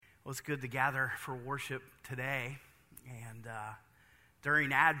Well, it's good to gather for worship today. And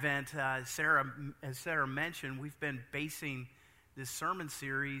during Advent, as Sarah mentioned, we've been basing this sermon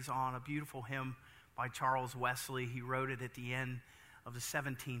series on a beautiful hymn by Charles Wesley. He wrote it at the end of the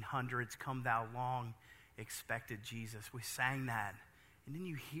 1700s, "Come Thou Long Expected Jesus." We sang that. And then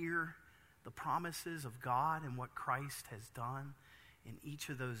you hear the promises of God and what Christ has done in each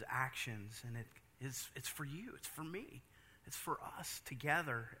of those actions. And it's for you. It's for me. It's for us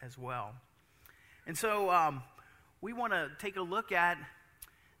together as well. And so we want to take a look at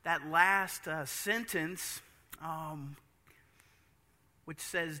that last sentence, which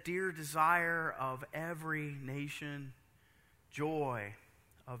says, "Dear desire of every nation, joy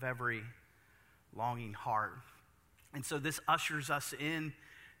of every longing heart." And so this ushers us in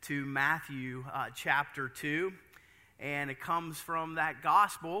to Matthew chapter 2. And it comes from that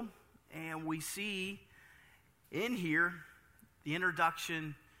gospel. And we see in here the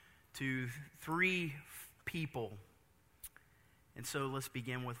introduction to three people. And so let's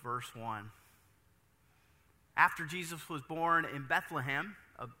begin with verse 1. After Jesus was born in Bethlehem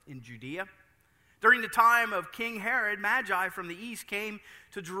in Judea, during the time of King Herod, Magi from the east came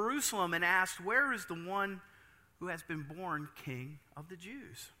to Jerusalem and asked, "Where is the one who has been born King of the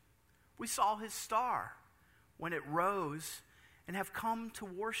Jews? We saw his star when it rose and have come to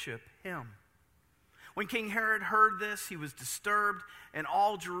worship him." When King Herod heard this, he was disturbed, and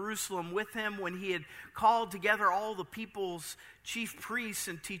all Jerusalem with him. When he had called together all the people's chief priests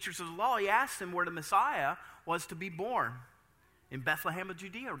and teachers of the law, he asked them where the Messiah was to be born. "In Bethlehem of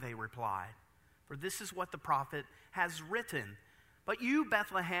Judea," they replied, "for this is what the prophet has written. But you,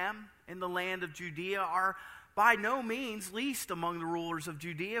 Bethlehem, in the land of Judea, are by no means least among the rulers of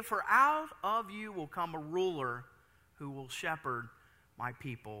Judea, for out of you will come a ruler who will shepherd my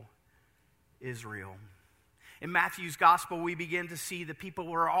people Israel." In Matthew's gospel, we begin to see the people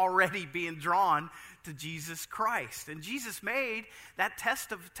were already being drawn to Jesus Christ. And Jesus made that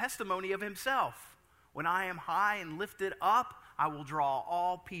testimony of himself. "When I am high and lifted up, I will draw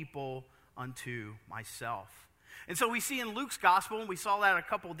all people unto myself." And so we see in Luke's gospel, and we saw that a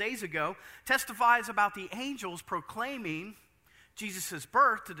couple days ago, testifies about the angels proclaiming Jesus'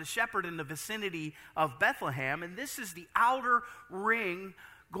 birth to the shepherd in the vicinity of Bethlehem. And this is the outer ring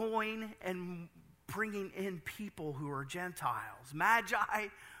going and bringing in people who are Gentiles. Magi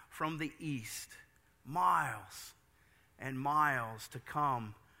from the east, miles and miles to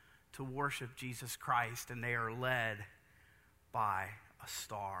come to worship Jesus Christ, and they are led by a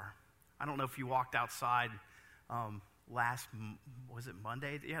star. I don't know if you walked outside was it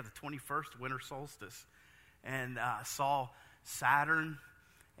Monday? Yeah, the 21st, winter solstice, and saw Saturn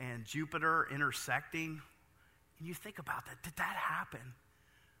and Jupiter intersecting. And you think about that. Did that happen?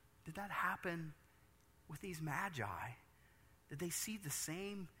 Did that happen with these magi? Did they see the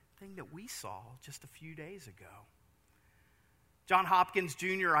same thing that we saw just a few days ago? John Hopkins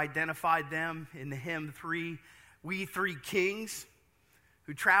Jr. identified them in the hymn We Three Kings,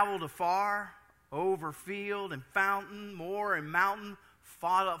 who traveled afar over field and fountain, moor and mountain,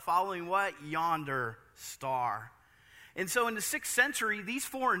 following what? Yonder star. And so in the 6th century, these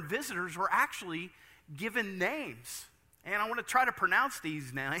foreign visitors were actually given names. And I want to try to pronounce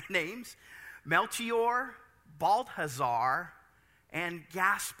these names: Melchior, Balthazar, and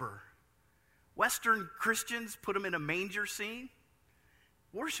Gaspar. Western Christians put them in a manger scene,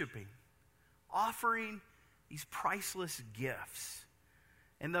 worshiping, offering these priceless gifts.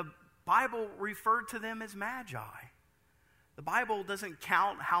 And the Bible referred to them as magi. The Bible doesn't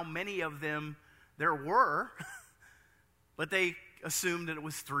count how many of them there were, but they assumed that it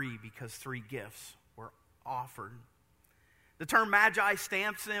was 3 because 3 gifts were offered. The term magi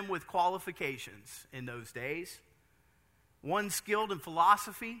stamps them with qualifications in those days. One skilled in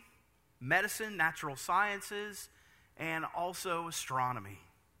philosophy, medicine, natural sciences, and also astronomy.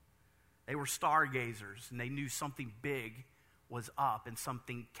 They were stargazers, and they knew something big was up and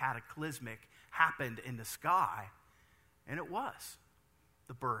something cataclysmic happened in the sky. And it was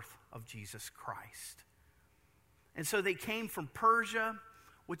the birth of Jesus Christ. And so they came from Persia,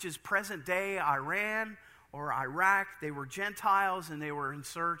 which is present-day Iran or Iraq. They were Gentiles, and they were in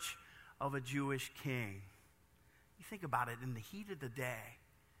search of a Jewish king. You think about it, in the heat of the day,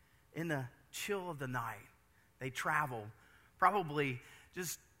 in the chill of the night, they traveled, probably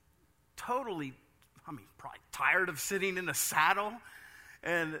just totally, probably tired of sitting in a saddle,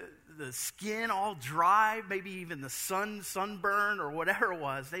 and the skin all dry, maybe even the sunburn or whatever it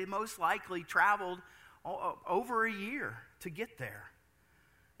was. They most likely traveled over a year to get there.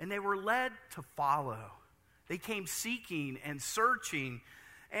 And they were led to follow. They came seeking and searching,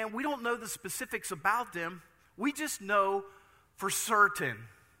 and we don't know the specifics about them. We just know for certain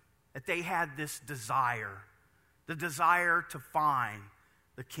that they had this desire, the desire to find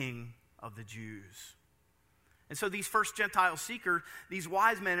the King of the Jews. And so these first Gentile seekers, these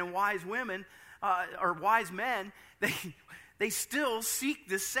wise men and wise women, or wise men, they still seek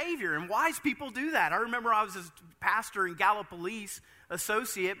this Savior. And wise people do that. I remember I was a pastor in Gallipolis,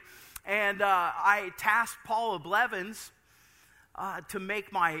 associate, and I tasked Paula Blevins to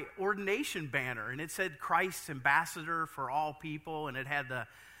make my ordination banner. And it said Christ's ambassador for all people. And it had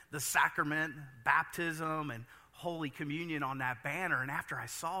the sacrament, baptism, and Holy Communion on that banner. And after I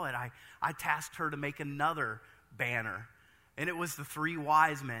saw it, I tasked her to make another banner. And it was the three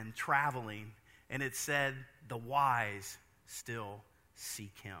wise men traveling. And it said, the wise still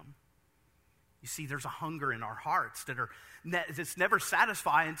seek him. You see, there's a hunger in our hearts that's never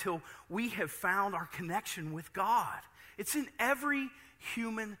satisfied until we have found our connection with God. It's in every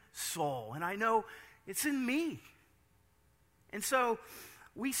human soul. And I know it's in me. And so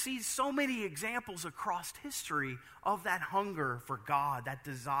we see so many examples across history of that hunger for God, that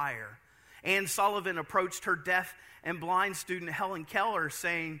desire. Anne Sullivan approached her deaf and blind student Helen Keller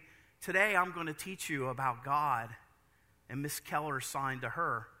saying, today I'm going to teach you about God. And Miss Keller signed to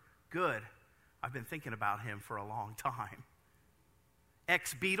her, good, I've been thinking about him for a long time.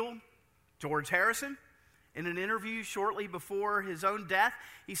 Ex-Beatle, George Harrison, in an interview shortly before his own death,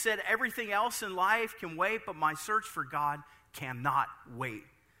 he said, everything else in life can wait, but my search for God cannot wait.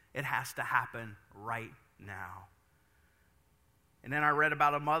 It has to happen right now. And then I read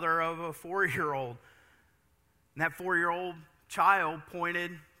about a mother of a 4-year-old. And that 4-year-old child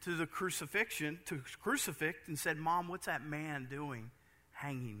pointed to the crucifix and said, Mom, what's that man doing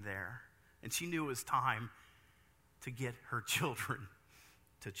hanging there? And she knew it was time to get her children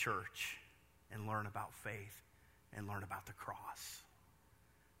to church and learn about faith and learn about the cross.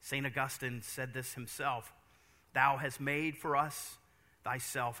 St. Augustine said this himself, thou hast made for us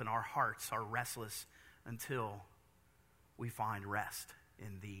thyself, and our hearts are restless until we find rest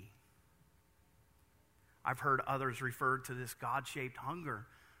in thee. I've heard others refer to this God-shaped hunger,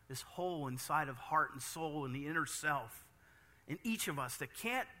 this hole inside of heart and soul in the inner self in each of us that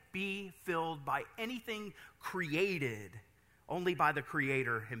can't be filled by anything created, only by the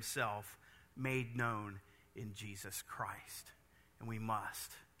Creator himself, made known in Jesus Christ. And we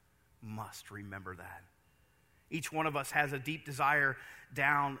must remember that. Each one of us has a deep desire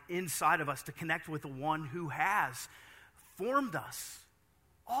down inside of us to connect with the one who has formed us,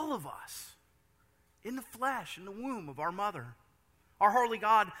 all of us, in the flesh, in the womb of our mother. Our holy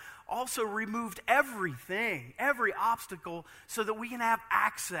God also removed everything, every obstacle, so that we can have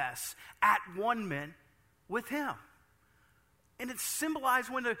access at one-ment with him. And it's symbolized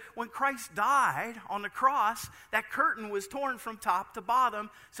when Christ died on the cross, that curtain was torn from top to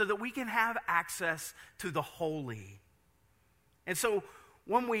bottom so that we can have access to the holy. And so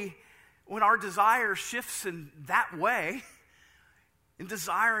when our desire shifts in that way, in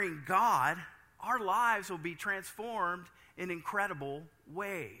desiring God, our lives will be transformed in incredible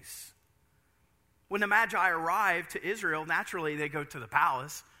ways. When the Magi arrived to Israel, naturally they go to the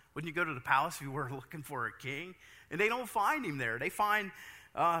palace. Wouldn't you go to the palace if you were looking for a king? And they don't find him there. They find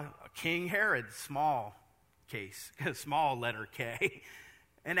King Herod, small letter K,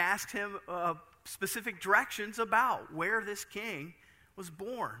 and asked him specific directions about where this king was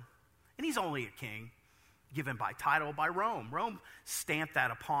born. And he's only a king given by title by Rome. Rome stamped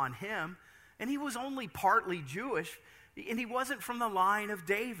that upon him, and he was only partly Jewish, and he wasn't from the line of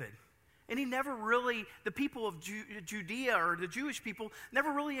David. And he never really, the people of Judea, or the Jewish people,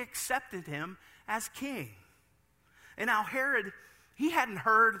 never really accepted him as king. And now Herod, he hadn't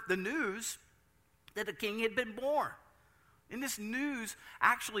heard the news that a king had been born. And this news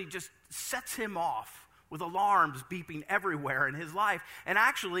actually just sets him off with alarms beeping everywhere in his life. And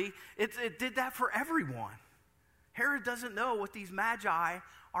actually, it did that for everyone. Herod doesn't know what these magi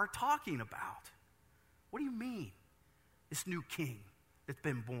are talking about. What do you mean, this new king that's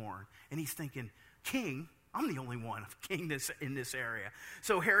been born? And he's thinking, king? I'm the only one of king in this area.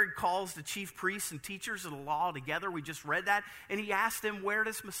 So Herod calls the chief priests and teachers of the law together. We just read that. And he asked them where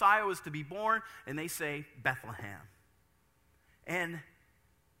this Messiah was to be born. And they say, Bethlehem. And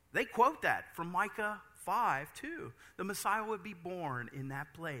they quote that from Micah 5, too. The Messiah would be born in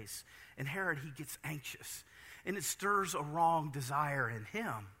that place. And Herod, he gets anxious. And it stirs a wrong desire in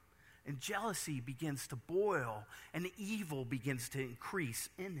him. And jealousy begins to boil. And the evil begins to increase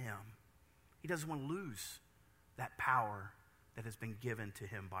in him. He doesn't want to lose that power that has been given to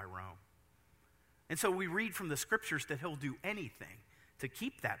him by Rome. And so we read from the scriptures that he'll do anything to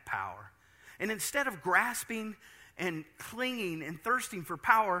keep that power. And instead of grasping and clinging and thirsting for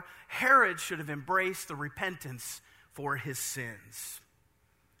power, Herod should have embraced the repentance for his sins.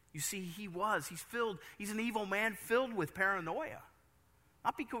 You see, he's an evil man filled with paranoia.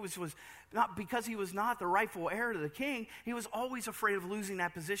 Not because he was not the rightful heir to the king. He was always afraid of losing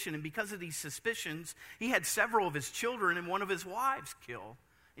that position. And because of these suspicions, he had several of his children and one of his wives killed.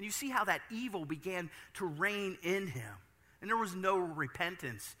 And you see how that evil began to reign in him. And there was no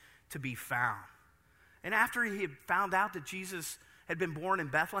repentance to be found. And after he had found out that Jesus had been born in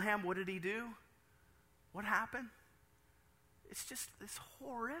Bethlehem, what did he do? What happened? It's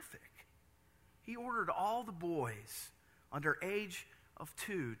horrific. He ordered all the boys under age of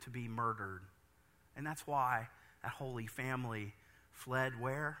 2 to be murdered. And that's why that Holy Family fled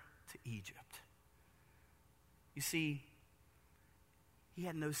where? To Egypt. You see, he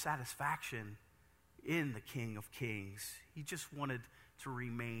had no satisfaction in the King of Kings. He just wanted to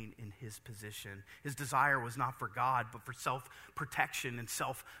remain in his position. His desire was not for God, but for self-protection and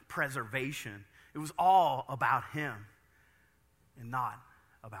self-preservation. It was all about him and not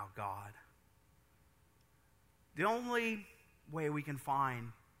about God. The only way we can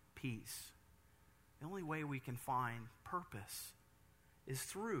find peace, the only way we can find purpose is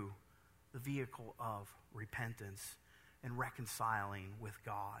through the vehicle of repentance and reconciling with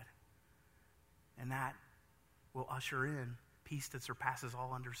God. And that will usher in peace that surpasses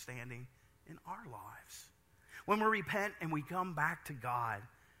all understanding in our lives. When we repent and we come back to God,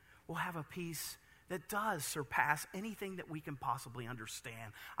 we'll have a peace that does surpass anything that we can possibly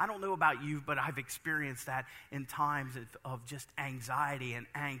understand. I don't know about you, but I've experienced that in times of just anxiety and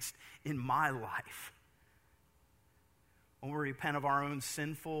angst in my life. When we repent of our own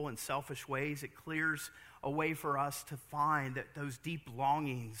sinful and selfish ways, it clears a way for us to find that those deep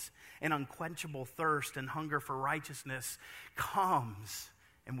longings and unquenchable thirst and hunger for righteousness comes,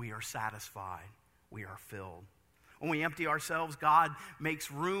 and we are satisfied. We are filled. When we empty ourselves, God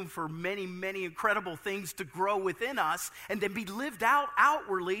makes room for many, many incredible things to grow within us and then be lived out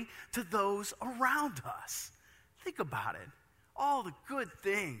outwardly to those around us. Think about it. All the good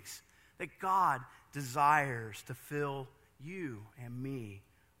things that God desires to fill you and me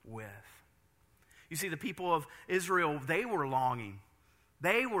with. You see, the people of Israel, they were longing.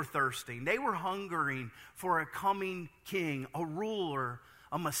 They were thirsting. They were hungering for a coming king, a ruler,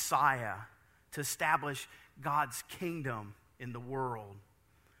 a Messiah to establish God's kingdom in the world.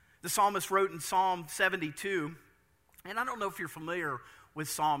 The psalmist wrote in Psalm 72, and I don't know if you're familiar with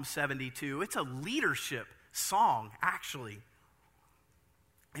Psalm 72. It's a leadership song, actually.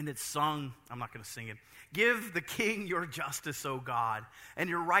 And it's sung, I'm not going to sing it. Give the king your justice, O God, and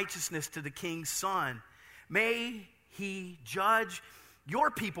your righteousness to the king's son. May he judge your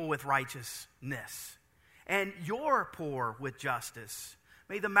people with righteousness and your poor with justice.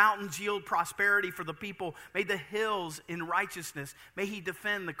 May the mountains yield prosperity for the people. May the hills in righteousness. May he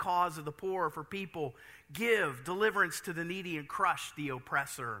defend the cause of the poor for people. Give deliverance to the needy and crush the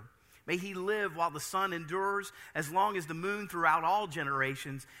oppressor. May he live while the sun endures, as long as the moon throughout all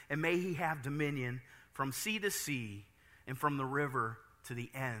generations. And may he have dominion from sea to sea and from the river to the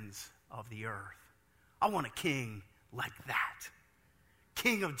ends of the earth. I want a king like that.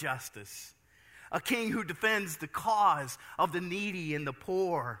 King of justice. A king who defends the cause of the needy and the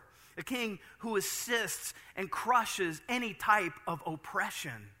poor. A king who assists and crushes any type of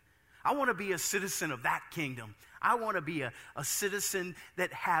oppression. I want to be a citizen of that kingdom. I want to be a citizen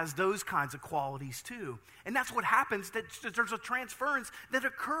that has those kinds of qualities too. And that's what happens, that there's a transference that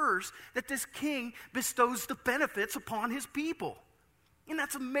occurs, that this king bestows the benefits upon his people. And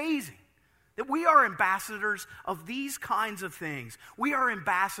that's amazing. That we are ambassadors of these kinds of things. We are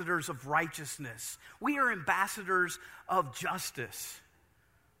ambassadors of righteousness. We are ambassadors of justice.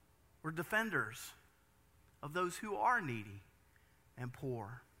 We're defenders of those who are needy and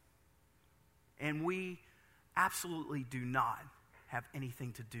poor. And we absolutely do not have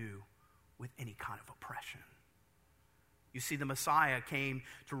anything to do with any kind of oppression. You see, the Messiah came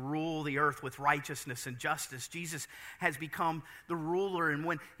to rule the earth with righteousness and justice. Jesus has become the ruler, and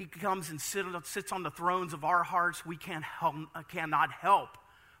when he comes and sits on the thrones of our hearts, we cannot help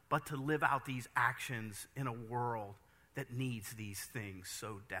but to live out these actions in a world that needs these things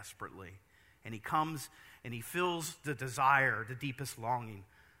so desperately. And he comes and he fills the desire, the deepest longing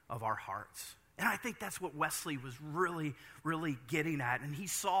of our hearts. And I think that's what Wesley was really, really getting at. And he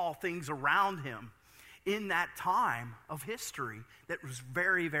saw things around him in that time of history that was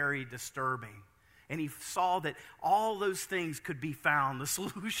very, very disturbing. And he saw that all those things could be found. The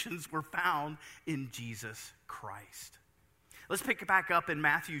solutions were found in Jesus Christ. Let's pick it back up in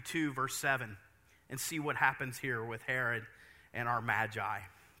Matthew 2, verse 7, and see what happens here with Herod and our Magi.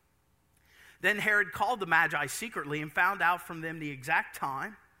 Then Herod called the Magi secretly and found out from them the exact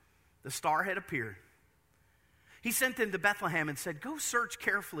time the star had appeared. He sent them to Bethlehem and said, "Go search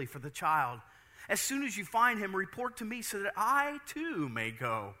carefully for the child. As soon as you find him, report to me so that I too may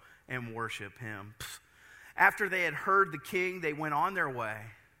go and worship him." After they had heard the king, they went on their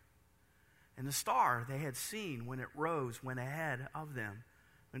way. And the star they had seen when it rose went ahead of them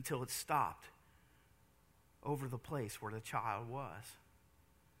until it stopped over the place where the child was.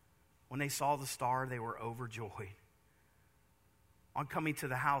 When they saw the star, they were overjoyed. On coming to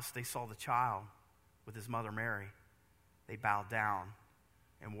the house, they saw the child with his mother Mary. They bowed down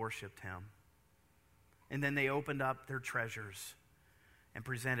and worshiped him. And then they opened up their treasures and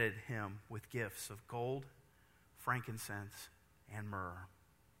presented him with gifts of gold, frankincense, and myrrh.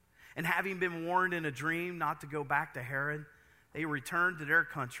 And having been warned in a dream not to go back to Herod, they returned to their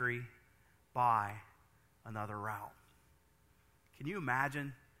country by another route. Can you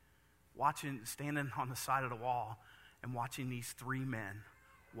imagine standing on the side of the wall and watching these three men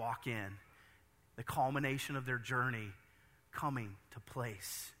walk in, the culmination of their journey coming to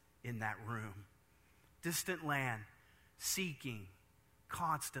place in that room? Distant land, seeking,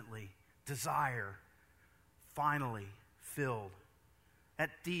 constantly, desire, finally filled.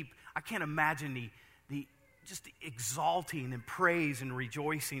 That deep, I can't imagine the just exalting and praise and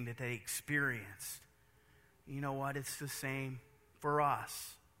rejoicing that they experienced. You know what? It's the same for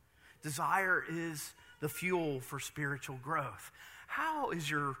us. Desire is the fuel for spiritual growth. How is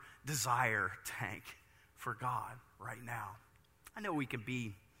your desire tank for God right now? I know we can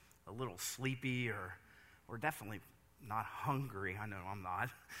be a little sleepy or we're definitely not hungry. I know I'm not.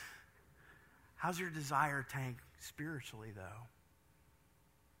 How's your desire tank spiritually, though?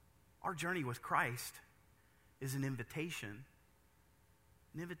 Our journey with Christ is an invitation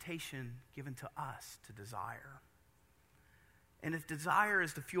given to us to desire. And if desire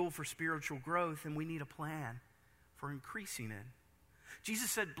is the fuel for spiritual growth, then we need a plan for increasing it.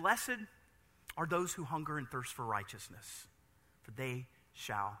 Jesus said, "Blessed are those who hunger and thirst for righteousness, for they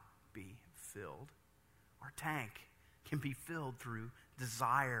shall be filled." Our tank can be filled through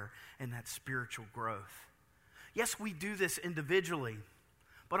desire and that spiritual growth. Yes, we do this individually,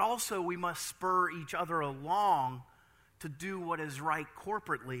 but also we must spur each other along to do what is right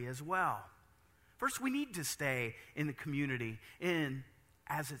corporately as well. First, we need to stay in the community,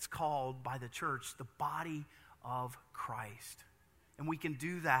 as it's called by the church, the body of Christ. And we can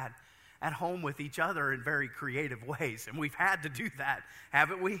do that at home with each other in very creative ways. And we've had to do that,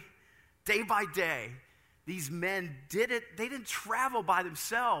 haven't we? Day by day, these men did it. They didn't travel by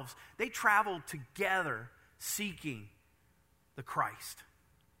themselves. They traveled together, seeking the Christ.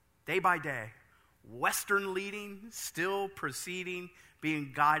 Day by day, Western leading, still proceeding,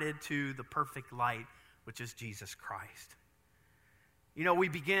 being guided to the perfect light, which is Jesus Christ. You know, we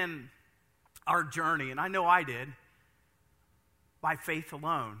begin our journey, and I know I did, by faith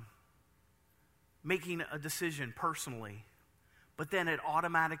alone, making a decision personally, but then it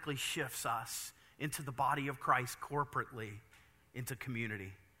automatically shifts us into the body of Christ corporately, into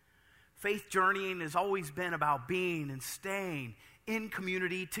community. Faith journeying has always been about being and staying in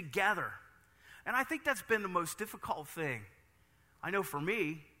community together. And I think that's been the most difficult thing. I know for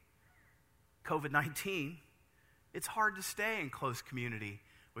me, COVID-19, it's hard to stay in close community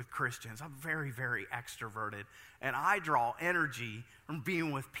with Christians. I'm very, very extroverted, and I draw energy from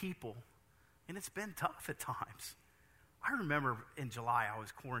being with people, and it's been tough at times. I remember in July, I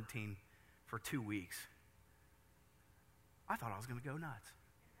was quarantined for 2 weeks. I thought I was going to go nuts.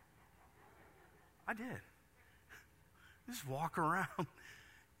 I did. Just walk around.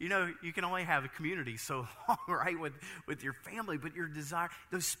 You know, you can only have a community so long, right, with your family, but your desire,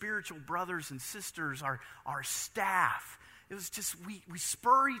 those spiritual brothers and sisters, our staff, it was just, we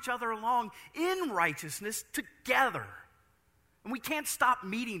spur each other along in righteousness together. And we can't stop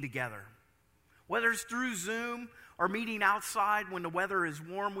meeting together. Whether it's through Zoom or meeting outside when the weather is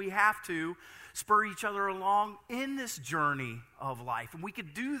warm, we have to spur each other along in this journey of life. And we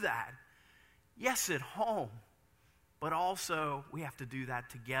could do that, yes, at home. But also, we have to do that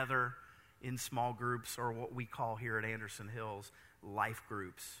together in small groups, or what we call here at Anderson Hills, life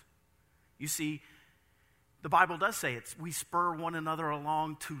groups. You see, the Bible does say we spur one another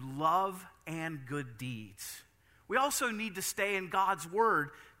along to love and good deeds. We also need to stay in God's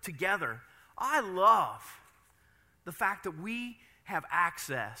Word together. I love the fact that we have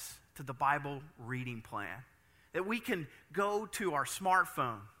access to the Bible reading plan, that we can go to our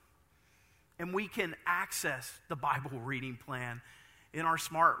smartphone and we can access the Bible reading plan in our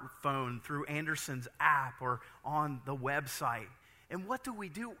smartphone through Anderson's app or on the website. And what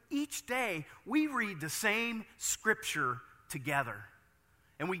do? Each day, we read the same scripture together.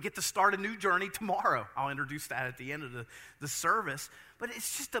 And we get to start a new journey tomorrow. I'll introduce that at the end of the service. But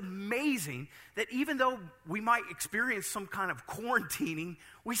it's just amazing that even though we might experience some kind of quarantining,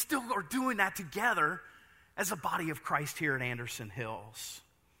 we still are doing that together as a body of Christ here at Anderson Hills.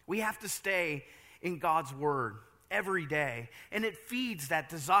 We have to stay in God's Word every day, and it feeds that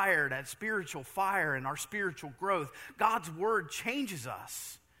desire, that spiritual fire, and our spiritual growth. God's Word changes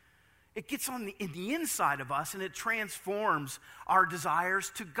us. It gets in the inside of us, and it transforms our desires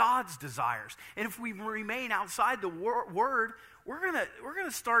to God's desires. And if we remain outside the Word, we're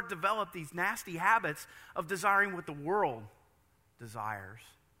gonna start to develop these nasty habits of desiring what the world desires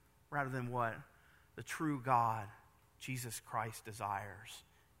rather than what the true God, Jesus Christ, desires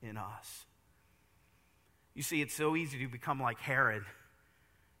in us. You see, it's so easy to become like Herod,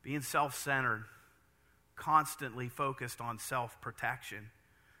 being self-centered, constantly focused on self-protection.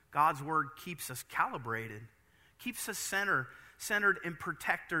 God's Word keeps us calibrated, keeps us centered and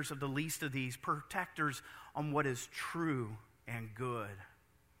protectors of the least of these, protectors on what is true and good.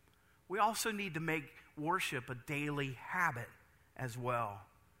 We also need to make worship a daily habit as well.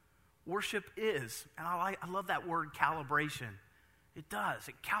 Worship is, and I love that word calibration. It does.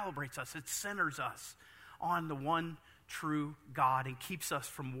 It calibrates us. It centers us on the one true God and keeps us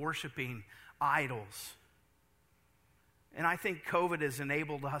from worshiping idols. And I think COVID has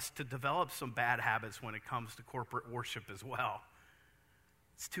enabled us to develop some bad habits when it comes to corporate worship as well.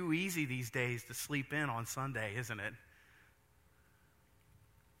 It's too easy these days to sleep in on Sunday, isn't it?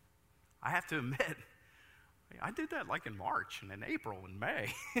 I have to admit, I did that like in March and in April and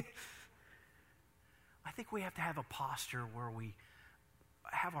May. I think we have to have a posture where we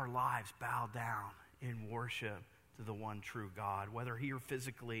have our lives bowed down in worship to the one true God, whether here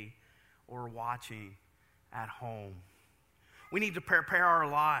physically or watching at home. We need to prepare our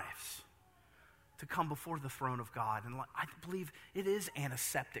lives to come before the throne of God. And I believe it is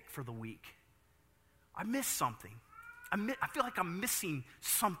antiseptic for the week. I miss something. I feel like I'm missing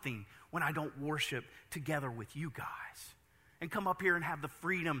something when I don't worship together with you guys and come up here and have the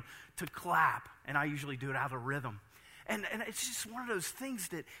freedom to clap. And I usually do it out of rhythm. And it's just one of those things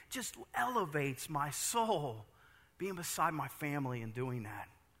that just elevates my soul, being beside my family and doing that.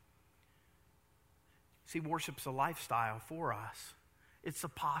 See, worship's a lifestyle for us. It's a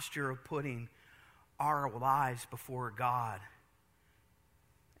posture of putting our lives before God.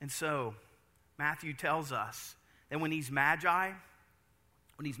 And so, Matthew tells us that when these magi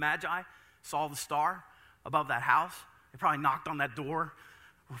saw the star above that house, they probably knocked on that door,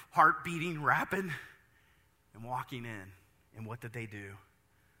 heart beating rapid, and walking in. And what did they do?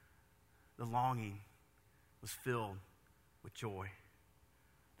 The longing was filled with joy.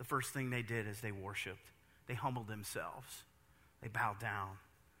 The first thing they did is they worshiped. They humbled themselves. They bowed down.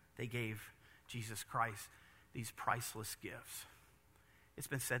 They gave Jesus Christ these priceless gifts. It's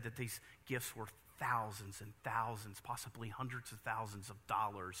been said that these gifts were thousands and thousands, possibly hundreds of thousands of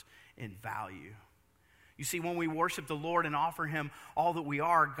dollars in value. You see, when we worship the Lord and offer Him all that we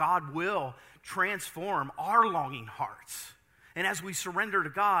are, God will transform our longing hearts. And as we surrender to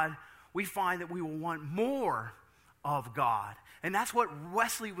God, we find that we will want more of God. And that's what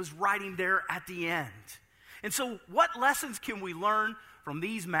Wesley was writing there at the end. And so what lessons can we learn from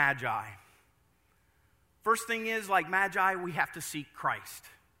these magi? First thing is, like magi, we have to seek Christ.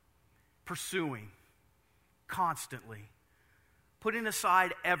 Pursuing, constantly. Putting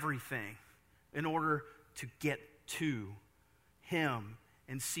aside everything in order to get to Him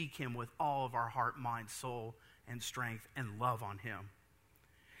and seek Him with all of our heart, mind, soul, and strength, and love on Him.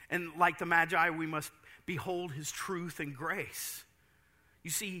 And like the Magi, we must behold His truth and grace.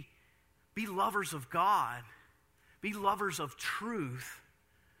 You see, be lovers of God, be lovers of truth.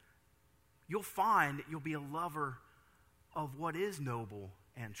 You'll find that you'll be a lover of what is noble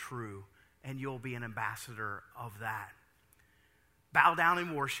and true, and you'll be an ambassador of that. Bow down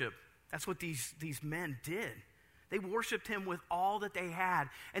and worship. That's what these men did. They worshiped Him with all that they had,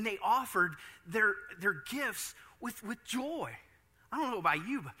 and they offered their gifts with joy. I don't know about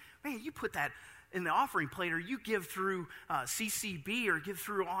you, but man, you put that in the offering plate, or you give through CCB or give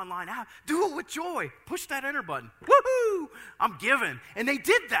through online app. Do it with joy. Push that enter button. Woohoo! I'm giving. And they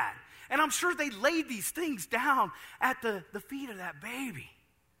did that. And I'm sure they laid these things down at the feet of that baby.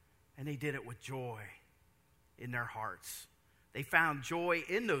 And they did it with joy in their hearts. They found joy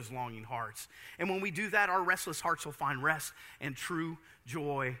in those longing hearts. And when we do that, our restless hearts will find rest and true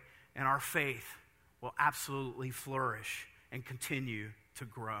joy, and our faith will absolutely flourish and continue to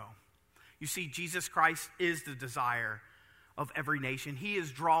grow. You see, Jesus Christ is the desire of every nation. He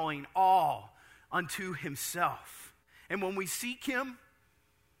is drawing all unto Himself. And when we seek Him,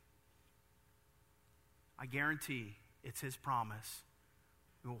 I guarantee it's His promise.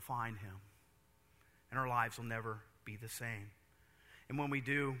 we will find him. And our lives will never be the same. And when we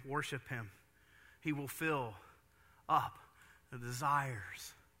do worship him, he will fill up the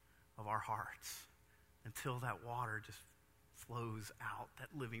desires of our hearts until that water just flows out, that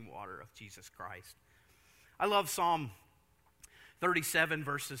living water of Jesus Christ. I love Psalm 37,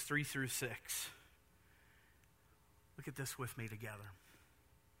 verses 3 through 6. Look at this with me together.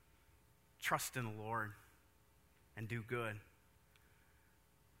 Trust in the Lord and do good.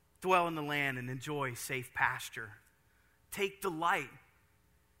 Dwell in the land and enjoy safe pasture. Take delight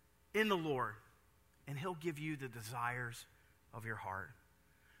in the Lord, and he'll give you the desires of your heart.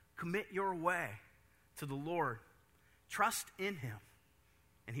 Commit your way to the Lord. Trust in him,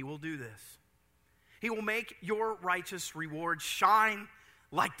 and he will do this. He will make your righteous reward shine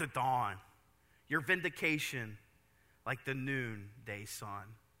like the dawn, your vindication like the noonday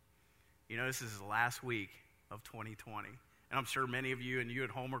sun. You know, this is the last week of 2020, and I'm sure many of you and you at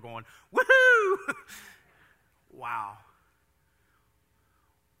home are going, woohoo! Wow.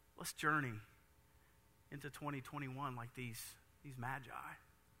 Let's journey into 2021 like these magi.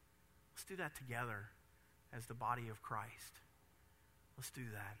 Let's do that together as the body of Christ. Let's do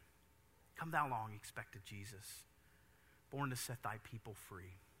that. Come thou long, expected Jesus, born to set thy people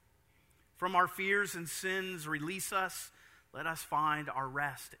free. From our fears and sins, release us. Let us find our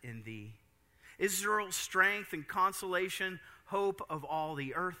rest in thee. Israel's strength and consolation, hope of all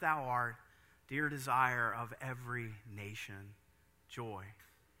the earth thou art, dear desire of every nation, joy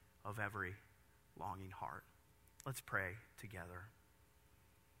of every longing heart. Let's pray together.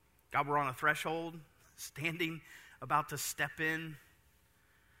 God, we're on a threshold, standing, about to step in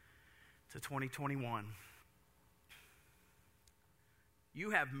to 2021.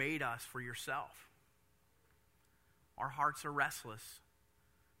 You have made us for yourself. Our hearts are restless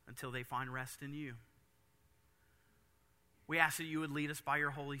until they find rest in you. We ask that you would lead us by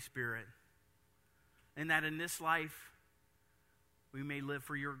your Holy Spirit, and that in this life we may live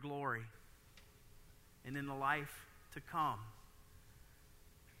for your glory, and in the life to come,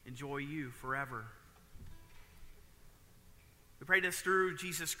 enjoy you forever. We pray this through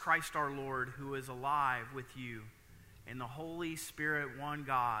Jesus Christ our Lord, who is alive with you in the Holy Spirit, one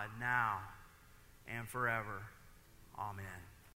God, now and forever. Amen.